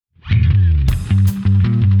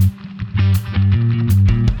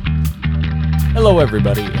Hello,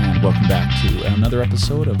 everybody, and welcome back to another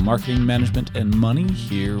episode of Marketing, Management, and Money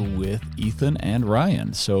here with Ethan and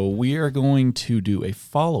Ryan. So we are going to do a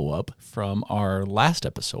follow-up from our last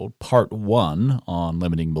episode, part 1 on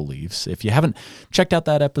limiting beliefs. If you haven't checked out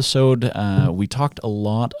that episode, we talked a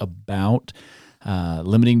lot about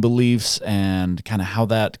limiting beliefs and kind of how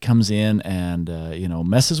that comes in and,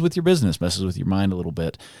 messes with your business, messes with your mind a little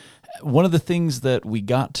bit. One of the things that we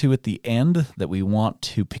got to at the end that we want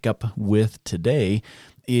to pick up with today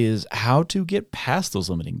is how to get past those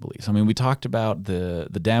limiting beliefs. I mean, we talked about the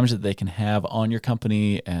damage that they can have on your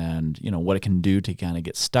company and, what it can do to kind of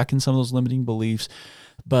get stuck in some of those limiting beliefs.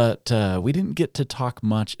 But we didn't get to talk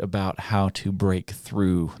much about how to break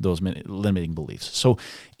through those limiting beliefs. So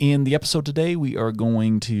in the episode today, we are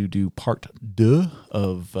going to do part 2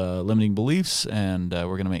 of limiting beliefs, and we're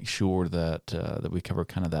going to make sure that we cover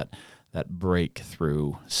kind of that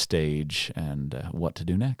breakthrough stage and what to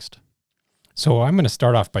do next. So I'm going to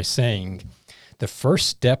start off by saying the first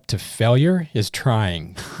step to failure is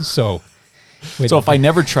trying. So if I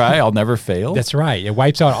never try, I'll never fail? That's right. It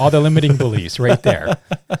wipes out all the limiting beliefs right there.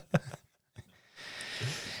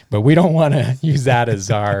 But we don't want to use that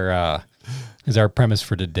as our premise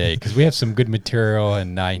for today because we have some good material,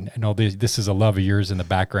 and I know this is a love of yours in the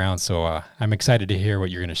background, so I'm excited to hear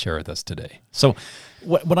what you're going to share with us today. So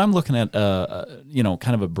what I'm looking at,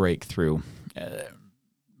 kind of a breakthrough.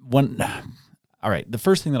 All right, the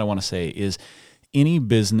first thing that I want to say is any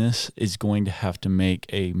business is going to have to make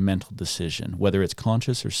a mental decision, whether it's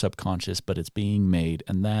conscious or subconscious, but it's being made,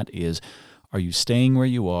 and that is, are you staying where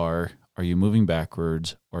you are? Are you moving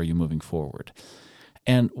backwards? Or are you moving forward?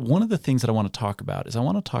 And one of the things that I want to talk about is I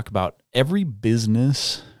want to talk about every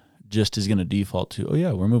business just is going to default to, oh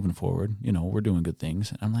yeah, we're moving forward. We're doing good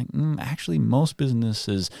things. And I'm like, actually, most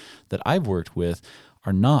businesses that I've worked with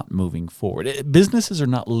are not moving forward. Businesses are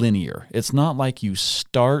not linear. It's not like you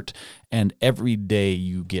start and every day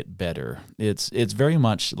you get better. It's very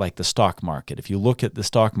much like the stock market. If you look at the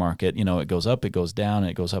stock market, it goes up, it goes down,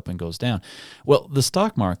 it goes up and goes down. Well, the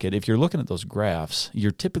stock market, if you're looking at those graphs, you're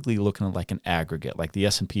typically looking at like an aggregate, like the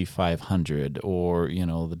S&P 500 or,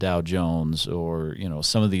 the Dow Jones or,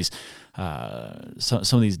 some of these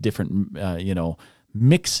different,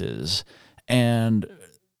 mixes. And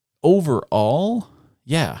overall,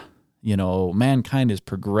 yeah, mankind is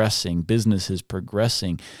progressing, business is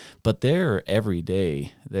progressing, but there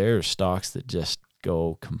are stocks that just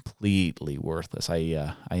go completely worthless.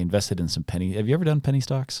 I invested in some penny. Have you ever done penny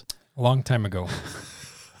stocks? A long time ago.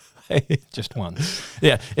 Just once.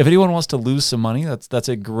 Yeah. If anyone wants to lose some money, that's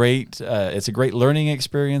a great it's a great learning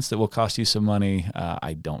experience that will cost you some money.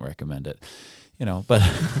 I don't recommend it, but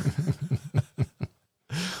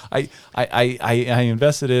I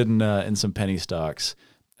invested in some penny stocks,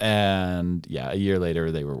 and yeah, a year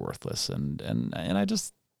later they were worthless, and I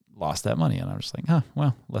just lost that money, and I was like,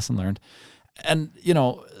 well, lesson learned. And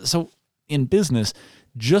so in business,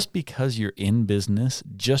 just because you're in business,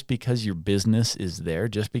 just because your business is there,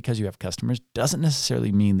 just because you have customers, doesn't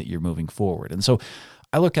necessarily mean that you're moving forward. And so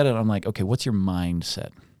I look at it and I'm like, okay, what's your mindset?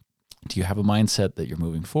 Do you have a mindset that you're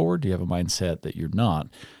moving forward? Do you have a mindset that you're not?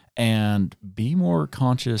 And be more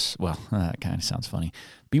conscious. Well, that kind of sounds funny.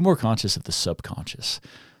 Be more conscious of the subconscious.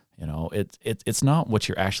 It's not what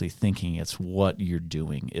you're actually thinking. It's what you're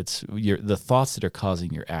doing. It's the thoughts that are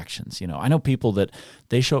causing your actions. I know people that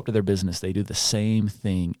they show up to their business. They do the same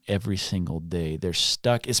thing every single day. They're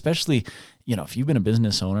stuck, especially, if you've been a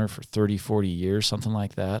business owner for 30, 40 years, something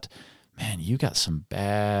like that, man, you got some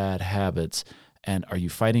bad habits. And are you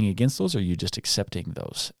fighting against those or are you just accepting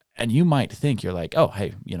those? And you might think you're like, oh,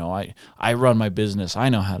 hey, I run my business. I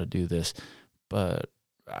know how to do this. But,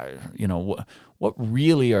 what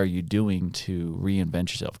really are you doing to reinvent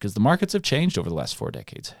yourself? Because the markets have changed over the last 4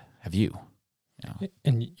 decades. Have you?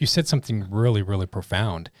 And you said something really, really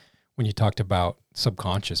profound when you talked about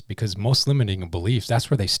subconscious, because most limiting beliefs, that's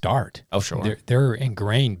where they start. Oh, sure. They're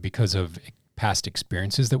ingrained because of past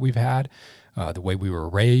experiences that we've had, the way we were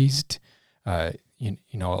raised. A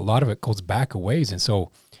lot of it goes back a ways. And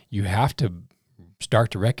so you have to start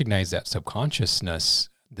to recognize that subconsciousness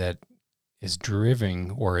that is driven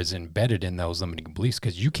or is embedded in those limiting beliefs,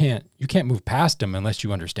 because you can't move past them unless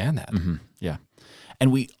you understand that. Mm-hmm. Yeah,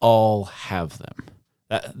 and we all have them.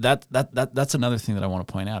 That's another thing that I want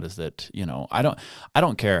to point out is that, I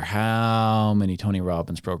don't care how many Tony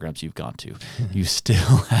Robbins programs you've gone to, you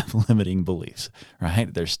still have limiting beliefs,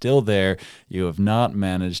 right? They're still there. You have not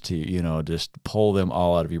managed to, just pull them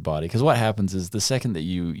all out of your body. Because what happens is the second that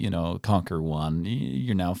you conquer one,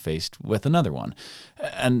 you're now faced with another one.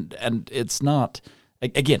 And it's not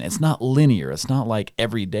Again, it's not linear. It's not like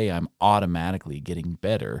every day I'm automatically getting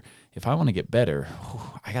better. If I want to get better,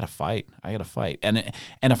 I got to fight. And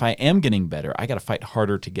if I am getting better, I got to fight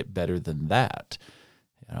harder to get better than that.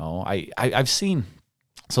 I've seen.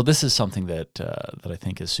 So this is something that I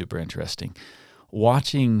think is super interesting.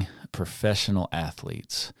 Watching professional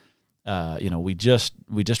athletes. We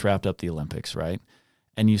just wrapped up the Olympics, right?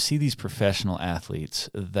 And you see these professional athletes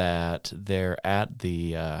that they're at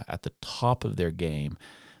the top of their game,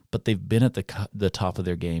 but they've been at the top of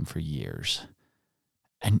their game for years.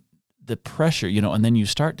 And the pressure, and then you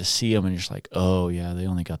start to see them and you're just like, oh yeah, they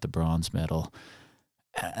only got the bronze medal.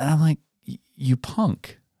 And I'm like, you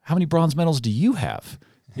punk, how many bronze medals do you have?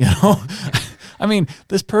 I mean,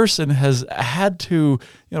 this person has had to,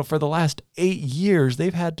 for the last 8 years,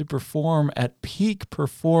 they've had to perform at peak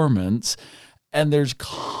performance. And there's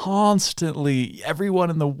constantly, everyone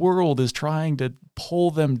in the world is trying to pull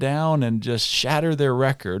them down and just shatter their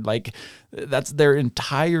record. Like, that's their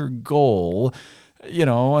entire goal,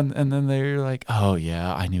 and then they're like, oh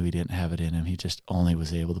yeah, I knew he didn't have it in him. He just only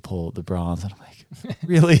was able to pull the bronze. And I'm like,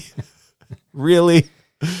 really? Really?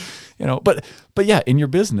 But yeah, in your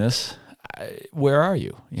business, where are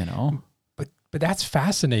you, But that's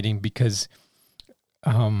fascinating because,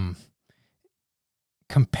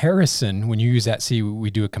 comparison, when you use that,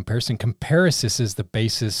 we do a comparison. Comparison is the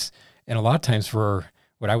basis, and a lot of times for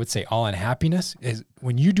what I would say all unhappiness is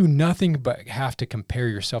when you do nothing but have to compare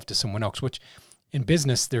yourself to someone else, which in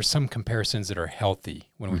business, there's some comparisons that are healthy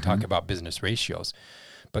when we talk about business ratios.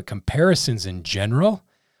 But comparisons in general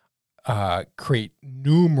create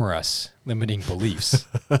numerous limiting beliefs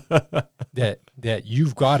that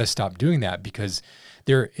you've got to stop doing that, because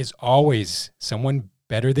there is always someone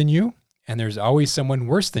better than you, and there's always someone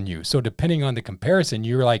worse than you. So depending on the comparison,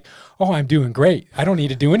 you're like, oh, I'm doing great. I don't need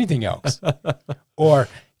to do anything else. Or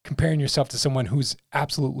comparing yourself to someone who's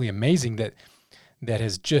absolutely amazing that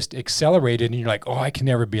has just accelerated, and you're like, oh, I can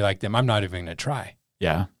never be like them. I'm not even going to try.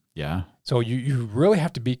 Yeah, yeah. So you really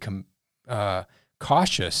have to be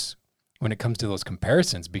cautious when it comes to those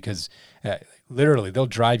comparisons, because literally they'll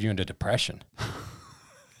drive you into depression.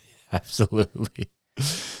 Absolutely.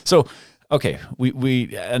 So, okay,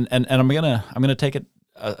 we and I'm gonna take it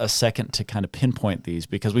a second to kind of pinpoint these,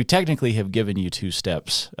 because we technically have given you 2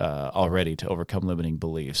 steps already to overcome limiting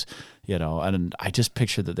beliefs, and I just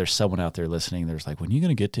picture that there's someone out there listening. There's like, when are you going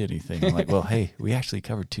to get to anything? I'm like, well, hey, we actually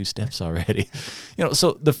covered 2 steps already.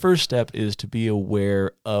 So the first step is to be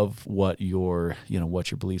aware of what your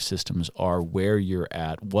belief systems are, where you're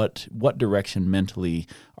at, what direction mentally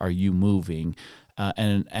are you moving,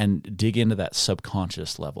 and dig into that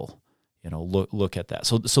subconscious level. Look at that.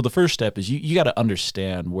 So the first step is you got to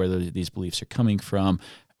understand where these beliefs are coming from,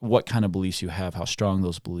 what kind of beliefs you have, how strong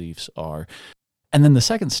those beliefs are. And then the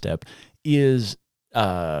second step is,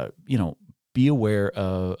 be aware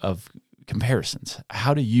of comparisons,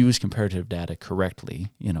 how to use comparative data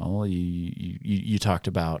correctly. You talked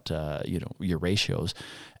about, your ratios.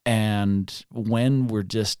 And when we're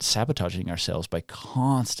just sabotaging ourselves by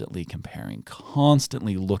constantly comparing,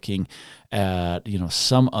 constantly looking at,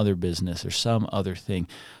 some other business or some other thing,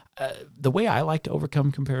 the way I like to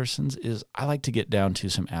overcome comparisons is I like to get down to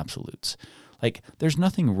some absolutes. Like, there's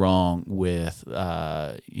nothing wrong with,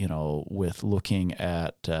 with looking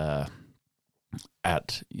at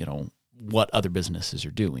what other businesses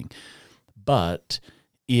are doing. But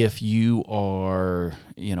if you are,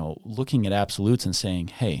 looking at absolutes and saying,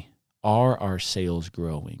 hey, are our sales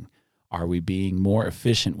growing? Are we being more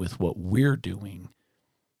efficient with what we're doing?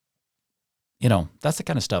 That's the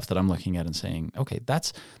kind of stuff that I'm looking at and saying, okay,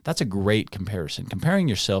 that's a great comparison. Comparing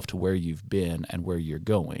yourself to where you've been and where you're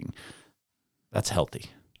going, that's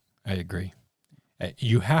healthy. I agree.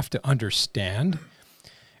 You have to understand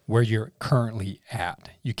where you're currently at.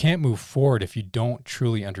 You can't move forward if you don't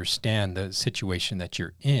truly understand the situation that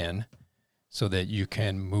you're in, so that you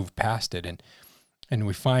can move past it. And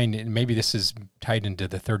we find, and maybe this is tied into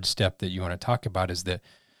the third step that you want to talk about, is that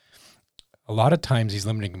a lot of times these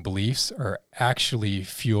limiting beliefs are actually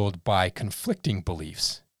fueled by conflicting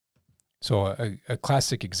beliefs. So a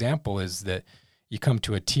classic example is that you come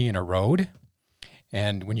to a T in a road,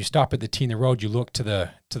 and when you stop at the T in the road, you look to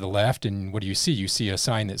the left, and what do you see? You see a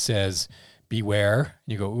sign that says, beware.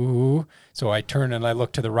 You go, ooh. So I turn and I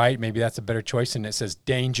look to the right. Maybe that's a better choice, and it says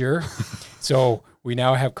danger. So we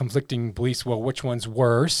now have conflicting beliefs. Well, which one's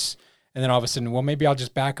worse? And then all of a sudden, well, maybe I'll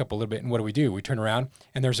just back up a little bit. And what do? We turn around,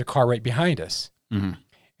 and there's a car right behind us. Mm-hmm.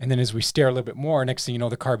 And then as we stare a little bit more, next thing you know,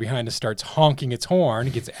 the car behind us starts honking its horn.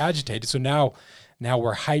 It gets agitated. So now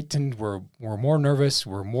we're heightened. We're more nervous.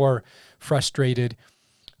 We're more frustrated.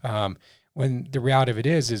 When the reality of it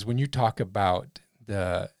is when you talk about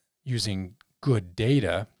using good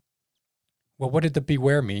data, well, what did the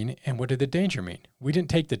beware mean and what did the danger mean? We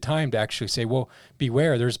didn't take the time to actually say, well,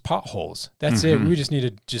 beware, there's potholes. That's it. We just need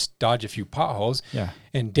to just dodge a few potholes. Yeah.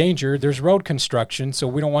 And danger, there's road construction, so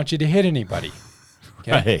we don't want you to hit anybody.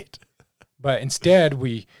 Okay? Right. But instead,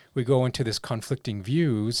 we go into this conflicting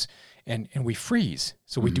views and we freeze.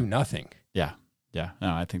 So we do nothing. Yeah. Yeah.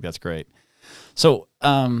 No, I think that's great. So,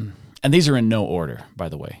 and these are in no order, by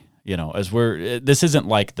the way. You know, this isn't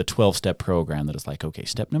like the 12-step program that is like, okay,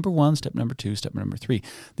 step number 1, step number 2, step number 3.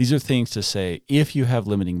 These are things to say, if you have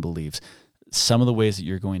limiting beliefs, some of the ways that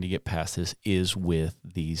you're going to get past this is with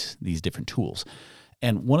these different tools.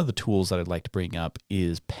 And one of the tools that I'd like to bring up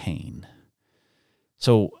is pain.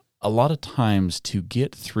 So a lot of times to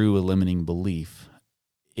get through a limiting belief,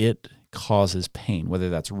 it causes pain,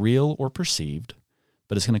 whether that's real or perceived,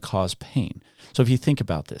 but it's going to cause pain. So if you think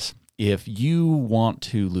about this, if you want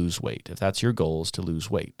to lose weight, if that's your goal is to lose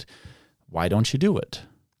weight, why don't you do it?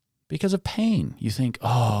 Because of pain. You think,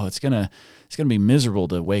 oh, it's gonna be miserable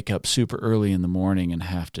to wake up super early in the morning and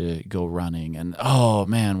have to go running. And oh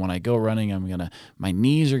man, when I go running, my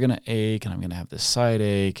knees are gonna ache and I'm gonna have this side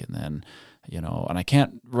ache, and then, and I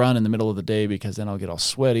can't run in the middle of the day because then I'll get all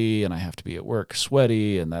sweaty and I have to be at work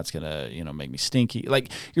sweaty, and that's gonna, make me stinky. Like,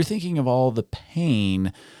 you're thinking of all the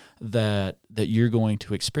pain that you're going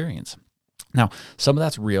to experience. Now, some of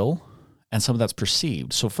that's real and some of that's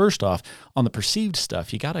perceived. So first off, on the perceived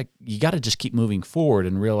stuff, you gotta just keep moving forward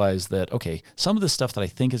and realize that, okay, some of the stuff that I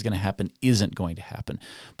think is going to happen isn't going to happen.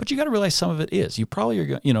 But you got to realize some of it is. You probably are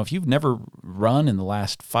going, if you've never run in the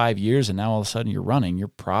last 5 years and now all of a sudden you're running, you're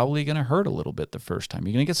probably going to hurt a little bit the first time.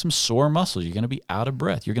 You're going to get some sore muscles. You're going to be out of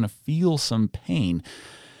breath. You're going to feel some pain.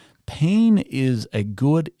 Pain is a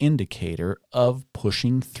good indicator of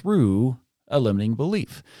pushing through a limiting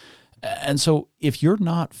belief. And so if you're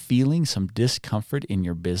not feeling some discomfort in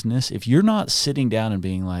your business, if you're not sitting down and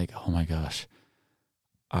being like, oh my gosh,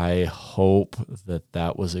 I hope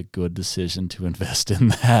that was a good decision to invest in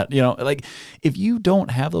that. Like, if you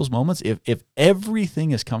don't have those moments, if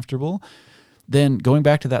everything is comfortable, then going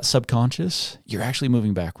back to that subconscious, you're actually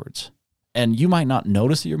moving backwards. And you might not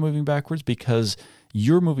notice that you're moving backwards because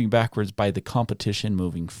you're moving backwards by the competition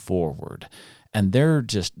moving forward. And they're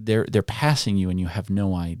passing you and you have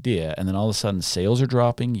no idea. And then all of a sudden sales are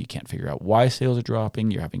dropping. You can't figure out why sales are dropping.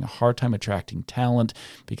 You're having a hard time attracting talent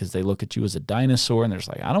because they look at you as a dinosaur and they're just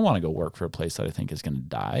like, I don't want to go work for a place that I think is going to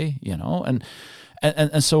die,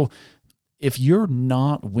 And so if you're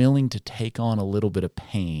not willing to take on a little bit of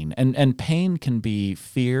pain, and pain can be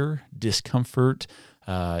fear, discomfort,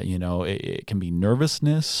 it can be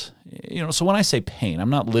nervousness, so when I say pain, I'm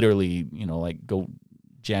not literally, like go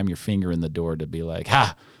jam your finger in the door to be like,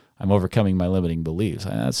 I'm overcoming my limiting beliefs.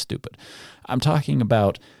 That's stupid. I'm talking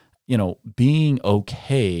about, being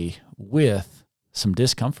okay with some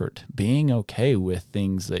discomfort, being okay with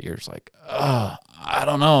things that you're just like, I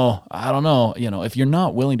don't know. If you're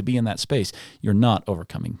not willing to be in that space, you're not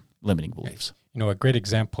overcoming limiting beliefs. A great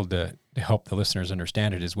example to help the listeners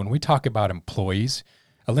understand it is when we talk about employees,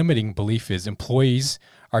 a limiting belief is employees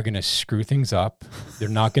are going to screw things up. They're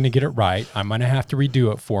not going to get it right. I'm going to have to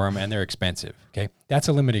redo it for them, and they're expensive. Okay. That's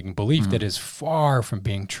a limiting belief that is far from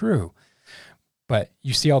being true. But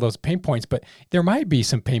you see all those pain points, but there might be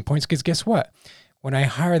some pain points because guess what? When I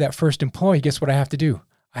hire that first employee, guess what I have to do?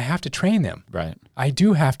 I have to train them. Right. I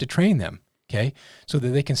do have to train them. Okay. So that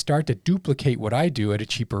they can start to duplicate what I do at a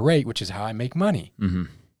cheaper rate, which is how I make money. Mm-hmm.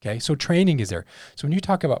 Okay. So training is there. So when you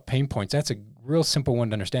talk about pain points, that's a real simple one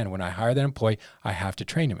to understand. When I hire that employee, I have to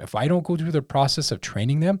train them. If I don't go through the process of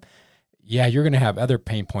training them, you're going to have other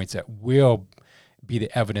pain points that will be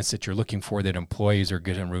the evidence that you're looking for that employees are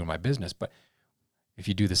going to ruin my business. But if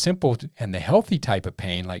you do the simple and the healthy type of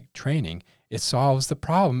pain, like training, it solves the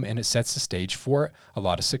problem and it sets the stage for a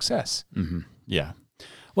lot of success. Mm-hmm. Yeah.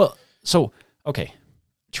 Well, so, okay.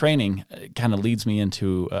 Training kind of leads me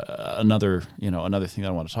into another thing that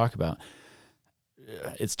I want to talk about.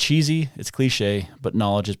 It's cheesy, it's cliche, but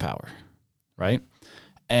knowledge is power, right?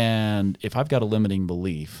 And if I've got a limiting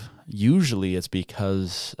belief, usually it's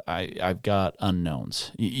because I've got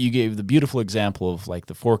unknowns. You gave the beautiful example of like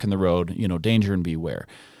the fork in the road, danger and beware.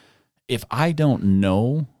 If I don't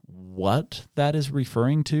know what that is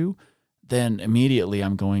referring to, then immediately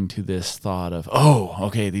I'm going to this thought of, oh,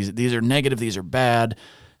 okay, these are negative, these are bad.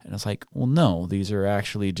 And it's like, well, no, these are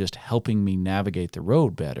actually just helping me navigate the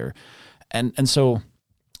road better. And so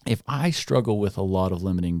if I struggle with a lot of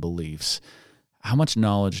limiting beliefs, how much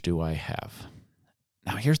knowledge do I have?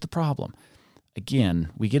 Now, here's the problem. Again,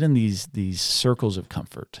 we get in these circles of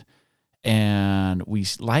comfort. And we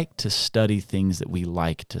like to study things that we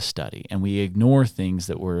like to study, and we ignore things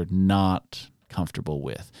that we're not comfortable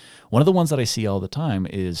with. One of the ones that I see all the time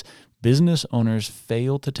is business owners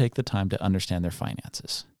fail to take the time to understand their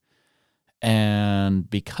finances. And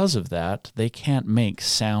because of that, they can't make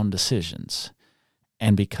sound decisions.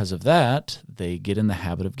 And because of that, they get in the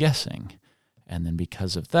habit of guessing. And then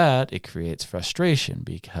because of that, it creates frustration,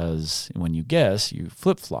 because when you guess, you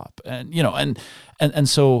flip-flop. And, and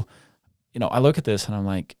so, I look at this and I'm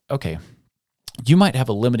like, okay, you might have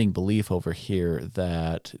a limiting belief over here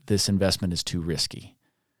that this investment is too risky.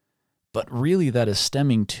 But really that is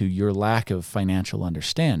stemming to your lack of financial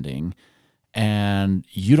understanding, and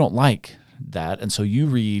you don't like that. And so you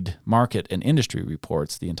read market and industry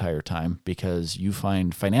reports the entire time because you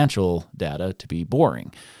find financial data to be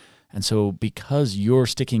boring. And so because you're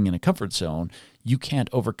sticking in a comfort zone, you can't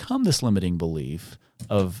overcome this limiting belief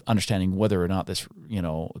of understanding whether or not this,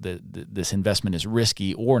 this investment is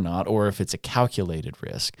risky or not, or if it's a calculated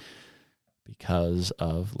risk, because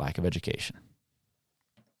of lack of education.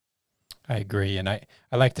 I agree. And I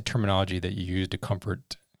like the terminology that you used,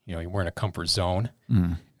 we're in a comfort zone.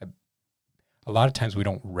 Mm. A lot of times we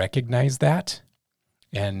don't recognize that,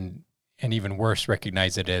 and even worse,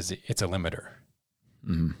 recognize it as it's a limiter.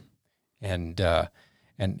 Mm. And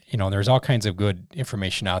there's all kinds of good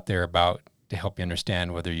information out there to help you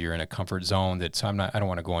understand whether you're in a comfort zone. I don't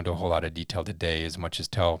want to go into a whole lot of detail today, as much as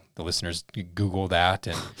tell the listeners to Google that.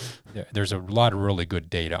 And there's a lot of really good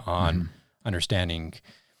data on understanding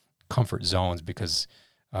comfort zones, because,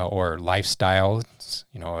 or lifestyles,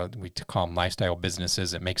 we call them lifestyle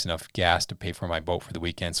businesses. It makes enough gas to pay for my boat for the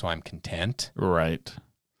weekend, so I'm content. Right.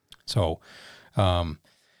 So,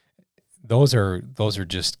 those are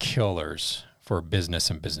just killers for business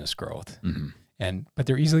and business growth. Mm-hmm. But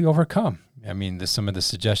they're easily overcome. I mean, some of the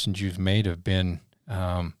suggestions you've made have been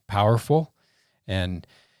powerful. And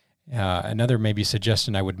another maybe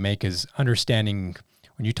suggestion I would make is understanding,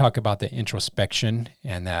 when you talk about the introspection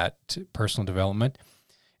and that personal development,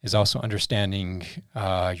 is also understanding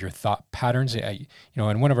your thought patterns. In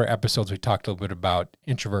one of our episodes, we talked a little bit about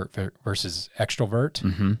introvert versus extrovert.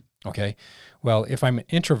 Mm-hmm. Okay. Well, if I'm an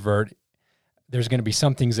introvert, there's going to be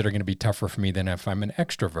some things that are going to be tougher for me than if I'm an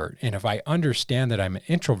extrovert. And if I understand that I'm an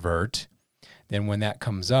introvert, then when that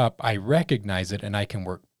comes up, I recognize it and I can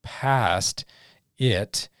work past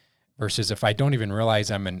it, versus if I don't even realize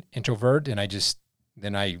I'm an introvert and I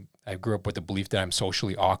grew up with the belief that I'm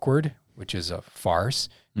socially awkward, which is a farce.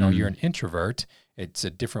 No, you're an introvert. It's a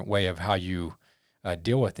different way of how you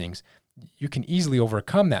deal with things. You can easily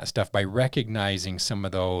overcome that stuff by recognizing some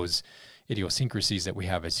of those idiosyncrasies that we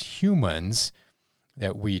have as humans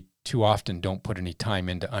that we too often don't put any time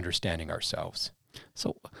into understanding ourselves.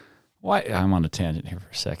 So I'm on a tangent here for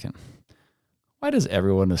a second. Why does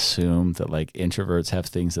everyone assume that like introverts have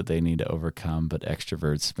things that they need to overcome, but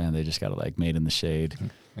extroverts, man, they just got to made in the shade?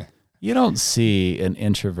 You don't see an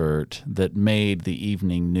introvert that made the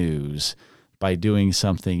evening news by doing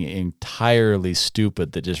something entirely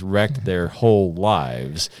stupid that just wrecked their whole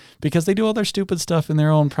lives, because they do all their stupid stuff in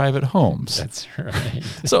their own private homes. That's right.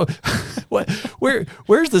 So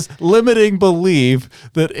where's this limiting belief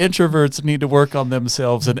that introverts need to work on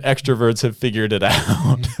themselves and extroverts have figured it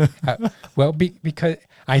out? Because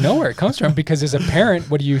I know where it comes from, because as a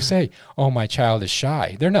parent, what do you say? Oh, my child is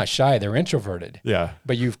shy. They're not shy. They're introverted. Yeah.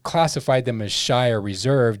 But you've classified them as shy or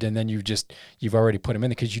reserved, and then you've already put them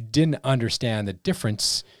in there because you didn't understand the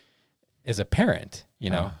difference as a parent,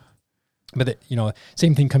 But,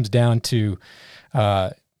 same thing comes down to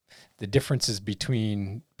the differences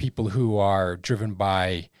between people who are driven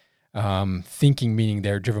by thinking, meaning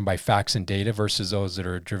they're driven by facts and data, versus those that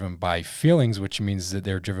are driven by feelings, which means that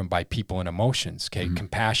they're driven by people and emotions, okay? Mm-hmm.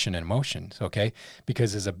 Compassion and emotions, okay?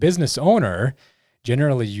 Because as a business owner,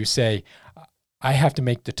 generally you say, I have to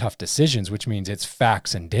make the tough decisions, which means it's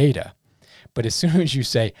facts and data. But as soon as you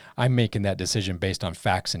say, I'm making that decision based on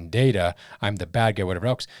facts and data, I'm the bad guy, whatever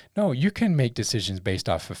else. No, you can make decisions based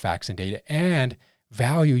off of facts and data and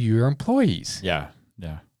value your employees. Yeah,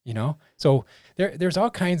 yeah. So there's all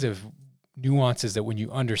kinds of nuances that when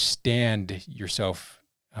you understand yourself,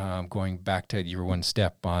 going back to your one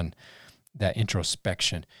step on that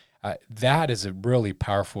introspection, that is a really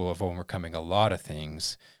powerful of overcoming a lot of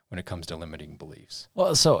things when it comes to limiting beliefs.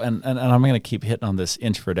 Well, so, and I'm going to keep hitting on this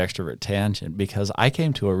introvert extrovert tangent, because I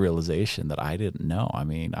came to a realization that I didn't know. I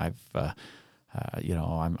mean, I'm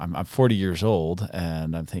 40 years old,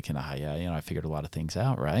 and I'm thinking, I figured a lot of things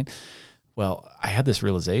out, right? Well, I had this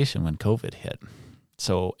realization when COVID hit.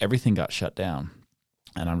 So everything got shut down,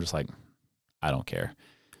 and I'm just like, I don't care,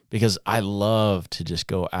 because I love to just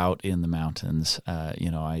go out in the mountains.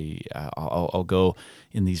 I'll go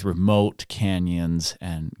in these remote canyons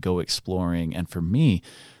and go exploring. And for me,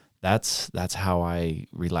 that's how I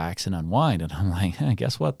relax and unwind. And I'm like,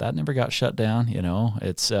 guess what? That never got shut down.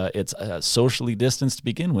 It's socially distanced to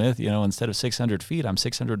begin with. Instead of 600 feet, I'm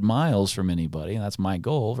 600 miles from anybody. And that's my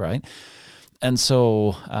goal, right? And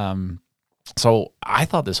so, so I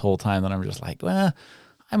thought this whole time that I'm just like, well,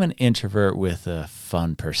 I'm an introvert with a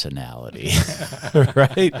fun personality,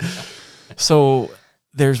 right? So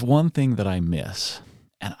there's one thing that I miss,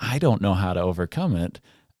 and I don't know how to overcome it.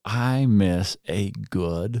 I miss a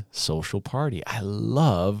good social party. I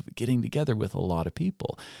love getting together with a lot of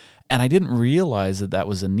people. And I didn't realize that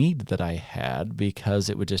was a need that I had because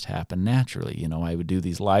it would just happen naturally. I would do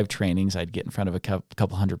these live trainings. I'd get in front of a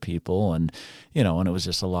couple hundred people and it was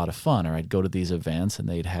just a lot of fun. Or I'd go to these events and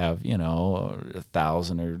they'd have,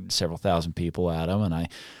 1,000 or several thousand people at them. And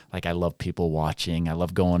I love people watching. I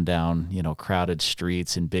love going down, crowded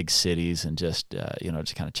streets in big cities and just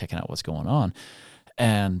kind of checking out what's going on.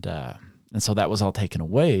 And so that was all taken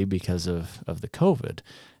away because of the COVID.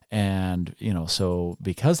 And, so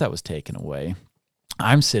because that was taken away,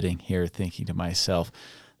 I'm sitting here thinking to myself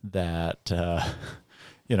that,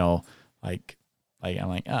 I'm like,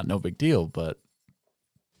 no big deal, but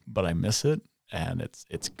I miss it and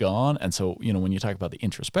it's gone. And so, when you talk about the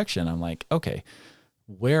introspection, I'm like, okay,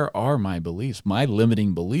 where are my beliefs? My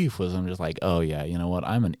limiting belief was I'm just like, oh yeah, you know what?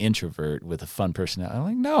 I'm an introvert with a fun personality. I'm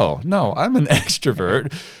like, no, I'm an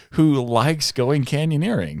extrovert who likes going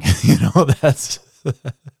canyoneering.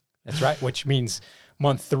 That's right. Which means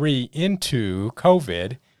month 3 into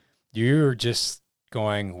COVID, you're just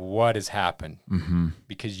going, what has happened? Mm-hmm.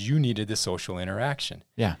 Because you needed the social interaction.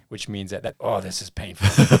 Yeah. Which means that this is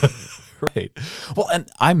painful. Right. Well, and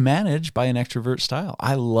I'm managed by an extrovert style.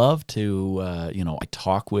 I love to, I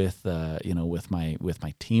talk with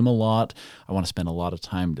my team a lot. I want to spend a lot of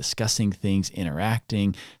time discussing things,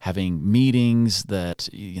 interacting, having meetings that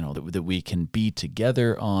we can be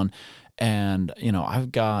together on. And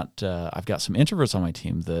I've got some introverts on my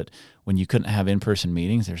team that when you couldn't have in-person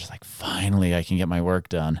meetings, they're just like, finally, I can get my work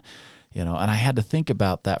done. And I had to think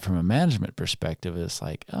about that from a management perspective. It's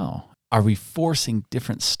like, are we forcing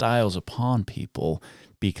different styles upon people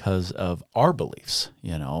because of our beliefs?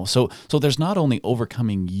 So there's not only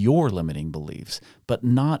overcoming your limiting beliefs, but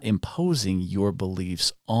not imposing your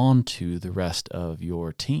beliefs onto the rest of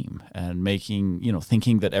your team and making,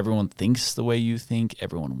 thinking that everyone thinks the way you think,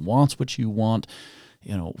 everyone wants what you want.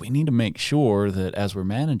 We need to make sure that as we're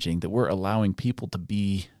managing, that we're allowing people to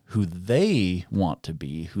be who they want to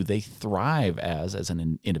be, who they thrive as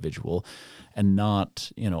an individual, and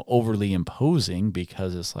not, overly imposing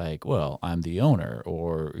because it's like, well, I'm the owner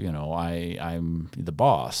or, I'm the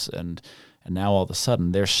boss. And now all of a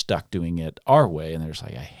sudden they're stuck doing it our way. And they're just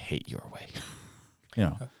like, I hate your way,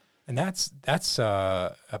 And that's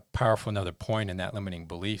a powerful another point in that limiting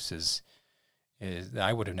beliefs is that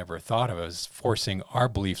I would have never thought of as forcing our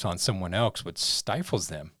beliefs on someone else, which stifles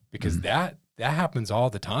them because that happens all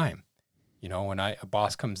the time. When a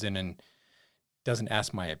boss comes in and doesn't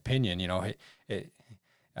ask my opinion,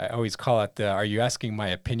 I always call it are you asking my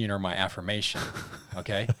opinion or my affirmation?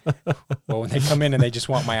 Okay. Well, when they come in and they just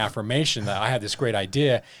want my affirmation that I have this great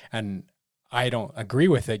idea and I don't agree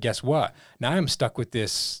with it, guess what? Now I'm stuck with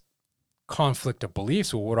this conflict of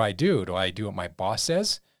beliefs. Well, what do I do? Do I do what my boss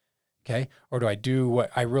says? Okay. Or do I do what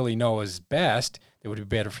I really know is best that would be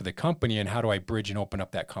better for the company? And how do I bridge and open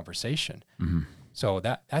up that conversation? Mm-hmm. So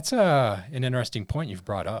that's an interesting point you've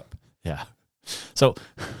brought up. Yeah. So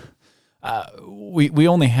we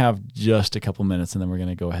only have just a couple minutes and then we're going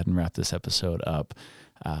to go ahead and wrap this episode up.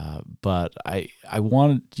 But I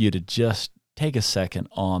wanted you to just take a second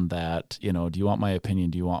on that. Do you want my opinion?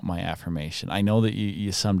 Do you want my affirmation? I know that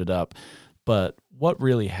you summed it up, but what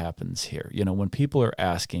really happens here? When people are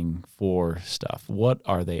asking for stuff, what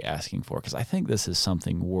are they asking for? Because I think this is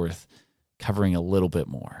something worth covering a little bit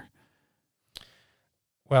more.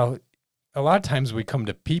 Well, a lot of times we come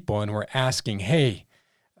to people and we're asking, hey,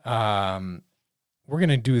 we're going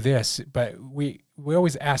to do this, but we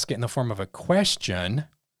always ask it in the form of a question,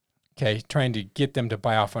 okay, trying to get them to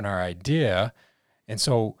buy off on our idea. And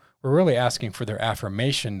so we're really asking for their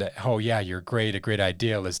affirmation that, oh yeah, you're great, a great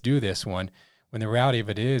idea, let's do this one. When the reality of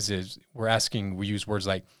it is we use words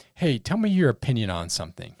like, hey, tell me your opinion on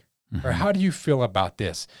something, mm-hmm. or how do you feel about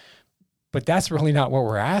this? But that's really not what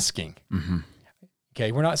we're asking. Mm-hmm.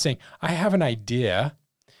 Okay, we're not saying, I have an idea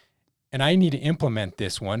and I need to implement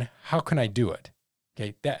this one. How can I do it?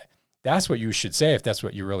 Okay, that's what you should say if that's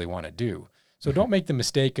what you really want to do. So don't make the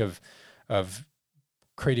mistake of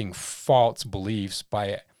creating false beliefs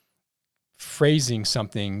by phrasing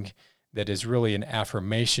something that is really an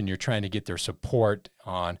affirmation you're trying to get their support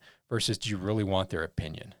on versus do you really want their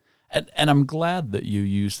opinion? And I'm glad that you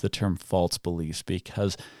used the term false beliefs,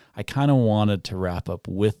 because I kind of wanted to wrap up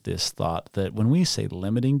with this thought that when we say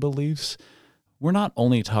limiting beliefs, we're not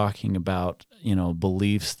only talking about,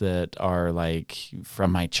 beliefs that are like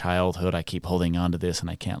from my childhood, I keep holding on to this and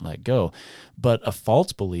I can't let go. But a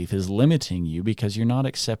false belief is limiting you because you're not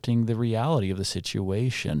accepting the reality of the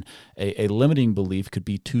situation. A limiting belief could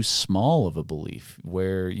be too small of a belief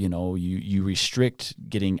where, you restrict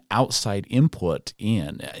getting outside input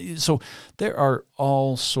in. So there are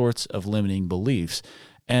all sorts of limiting beliefs.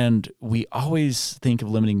 And we always think of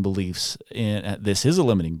limiting beliefs, this is a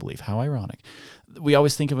limiting belief, how ironic. We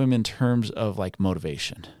always think of them in terms of like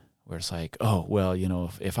motivation, where it's like, oh, well,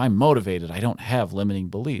 if I'm motivated, I don't have limiting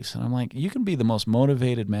beliefs. And I'm like, you can be the most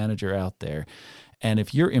motivated manager out there. And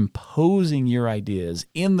if you're imposing your ideas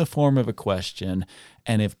in the form of a question,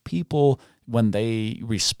 and if people, when they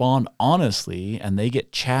respond honestly and they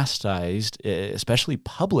get chastised, especially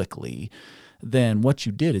publicly, then what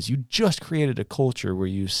you did is you just created a culture where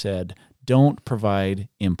you said, don't provide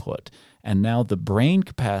input. And now the brain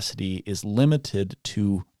capacity is limited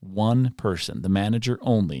to one person, the manager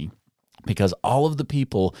only, because all of the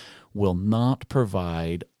people will not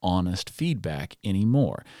provide honest feedback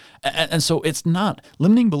anymore. And so it's not,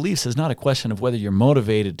 limiting beliefs is not a question of whether you're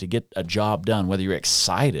motivated to get a job done, whether you're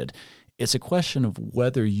excited. It's a question of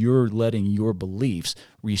whether you're letting your beliefs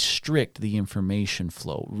restrict the information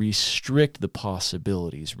flow, restrict the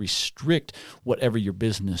possibilities, restrict whatever your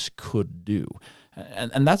business could do.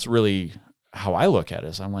 And that's really how I look at it.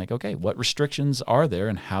 Is I'm like, okay, what restrictions are there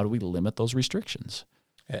and how do we limit those restrictions?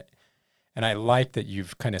 And I like that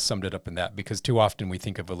you've kind of summed it up in that, because too often we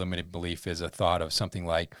think of a limited belief as a thought of something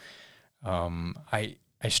like, I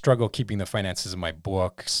struggle keeping the finances in my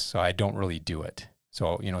books, so I don't really do it.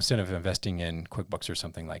 So, instead of investing in QuickBooks or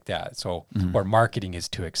something like that, so, or marketing is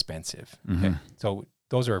too expensive. Okay? So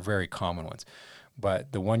those are very common ones.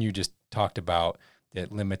 But the one you just talked about that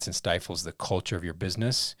limits and stifles the culture of your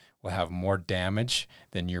business will have more damage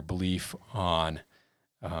than your belief on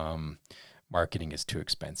marketing is too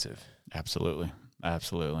expensive. Absolutely.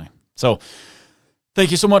 So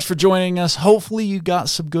thank you so much for joining us. Hopefully you got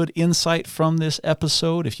some good insight from this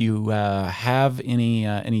episode. If you have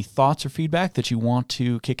any thoughts or feedback that you want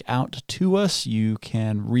to kick out to us, you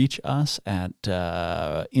can reach us at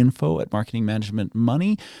info@Marketing Management Money.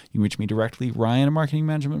 You can reach me directly, Ryan at Marketing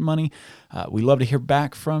Management Money. We love to hear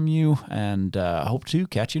back from you, and hope to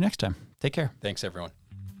catch you next time. Take care. Thanks, everyone.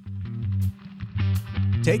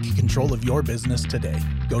 Take control of your business today.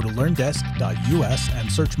 Go to LearnDesk.us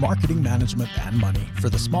and search Marketing Management and Money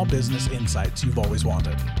for the small business insights you've always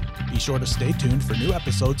wanted. Be sure to stay tuned for new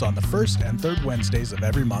episodes on the first and third Wednesdays of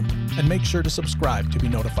every month, and make sure to subscribe to be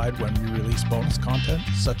notified when we release bonus content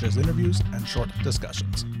such as interviews and short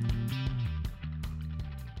discussions.